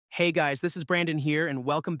Hey guys, this is Brandon here, and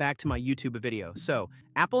welcome back to my YouTube video. So,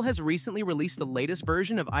 Apple has recently released the latest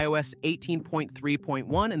version of iOS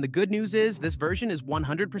 18.3.1, and the good news is this version is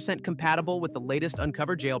 100% compatible with the latest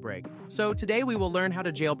Uncover jailbreak. So today we will learn how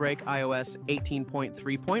to jailbreak iOS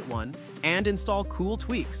 18.3.1 and install cool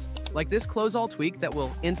tweaks, like this close all tweak that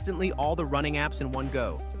will instantly all the running apps in one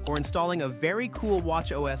go, or installing a very cool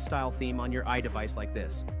watchOS style theme on your iDevice like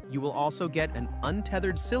this. You will also get an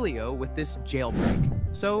untethered Sileo with this jailbreak.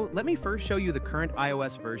 So let me first show you the current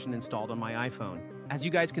iOS version installed on my iPhone. As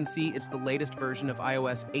you guys can see, it's the latest version of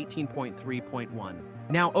iOS 18.3.1.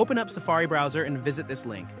 Now open up Safari browser and visit this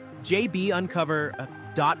link,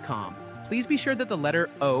 jbuncover.com. Please be sure that the letter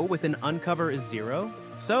O within uncover is 0.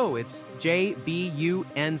 So it's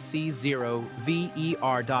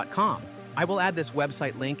jbunc0ver.com. I will add this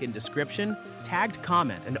website link in description, tagged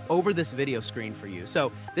comment, and over this video screen for you.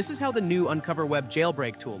 So this is how the new Uncover Web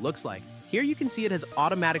jailbreak tool looks like. Here you can see it has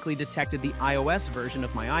automatically detected the iOS version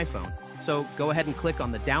of my iPhone. So go ahead and click on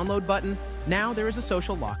the download button. Now there is a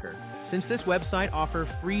social locker. Since this website offers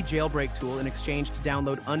free jailbreak tool in exchange to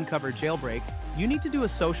download Uncover Jailbreak, you need to do a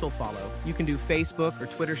social follow. You can do Facebook or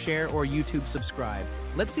Twitter share or YouTube subscribe.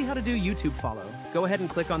 Let's see how to do YouTube follow. Go ahead and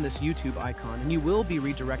click on this YouTube icon and you will be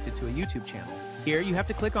redirected to a YouTube channel. Here you have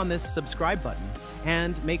to click on this subscribe button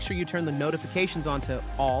and make sure you turn the notifications on to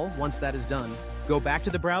all once that is done. Go back to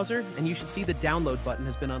the browser and you should see the download button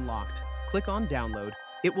has been unlocked. Click on download.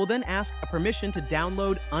 It will then ask a permission to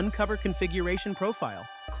download Uncover Configuration Profile.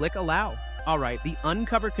 Click Allow. Alright, the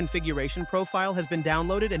Uncover Configuration Profile has been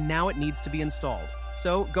downloaded and now it needs to be installed.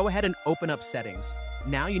 So go ahead and open up Settings.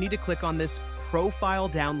 Now you need to click on this Profile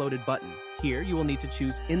Downloaded button. Here you will need to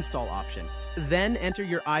choose Install option. Then enter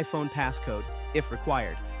your iPhone passcode, if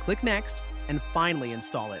required. Click Next, and finally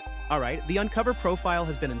install it. Alright, the Uncover profile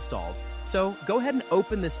has been installed. So go ahead and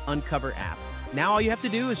open this Uncover app. Now all you have to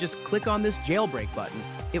do is just click on this jailbreak button.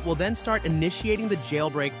 It will then start initiating the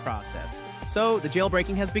jailbreak process. So the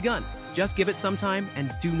jailbreaking has begun. Just give it some time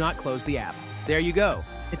and do not close the app. There you go.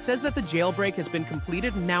 It says that the jailbreak has been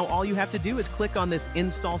completed, and now all you have to do is click on this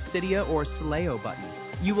Install Cydia or Sileo button.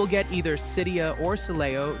 You will get either Cydia or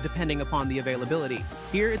Sileo depending upon the availability.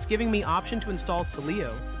 Here it's giving me option to install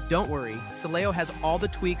Sileo. Don't worry, Sileo has all the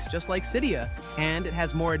tweaks just like Cydia, and it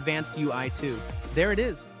has more advanced UI too. There it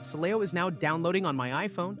is. Sileo is now downloading on my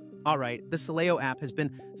iPhone. Alright, the Sileo app has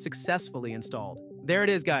been successfully installed. There it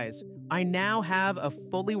is, guys. I now have a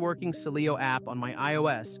fully working Sileo app on my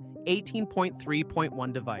iOS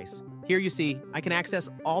 18.3.1 device. Here you see, I can access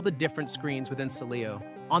all the different screens within Sileo.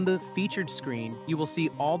 On the featured screen, you will see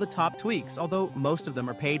all the top tweaks, although most of them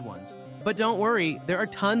are paid ones. But don't worry, there are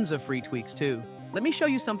tons of free tweaks too. Let me show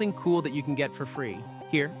you something cool that you can get for free.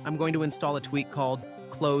 Here, I'm going to install a tweak called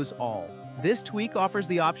Close All. This tweak offers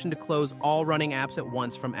the option to close all running apps at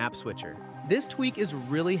once from App Switcher. This tweak is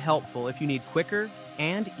really helpful if you need quicker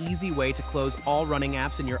and easy way to close all running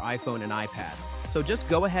apps in your iPhone and iPad. So just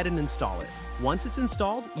go ahead and install it. Once it's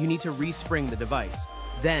installed, you need to respring the device.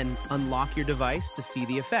 Then unlock your device to see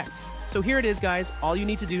the effect. So here it is, guys. All you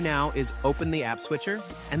need to do now is open the App Switcher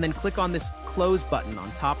and then click on this Close button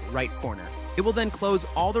on top right corner. It will then close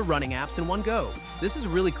all the running apps in one go. This is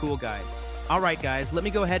really cool, guys. Alright guys, let me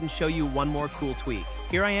go ahead and show you one more cool tweak.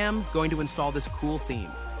 Here I am going to install this cool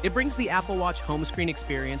theme. It brings the Apple Watch home screen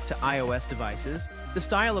experience to iOS devices. The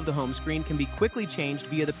style of the home screen can be quickly changed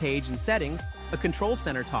via the page and settings, a control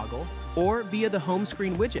center toggle, or via the home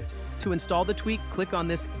screen widget. To install the tweak, click on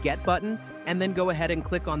this Get button, and then go ahead and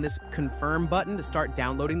click on this Confirm button to start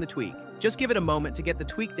downloading the tweak. Just give it a moment to get the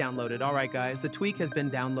tweak downloaded. Alright guys, the tweak has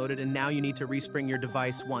been downloaded and now you need to respring your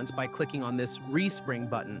device once by clicking on this Respring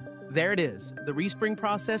button. There it is. The respring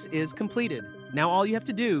process is completed. Now all you have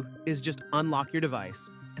to do is just unlock your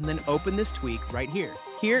device and then open this tweak right here.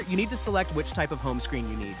 Here, you need to select which type of home screen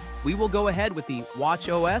you need. We will go ahead with the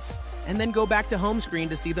watchOS and then go back to home screen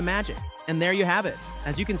to see the magic. And there you have it.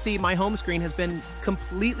 As you can see, my home screen has been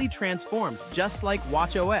completely transformed, just like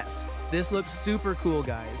watchOS. This looks super cool,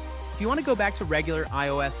 guys. If you want to go back to regular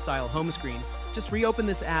iOS style home screen, just reopen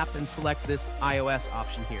this app and select this iOS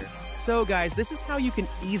option here. So guys, this is how you can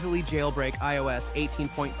easily jailbreak iOS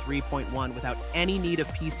 18.3.1 without any need of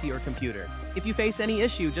PC or computer. If you face any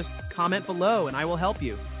issue, just comment below and I will help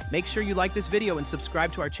you. Make sure you like this video and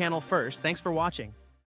subscribe to our channel first. Thanks for watching.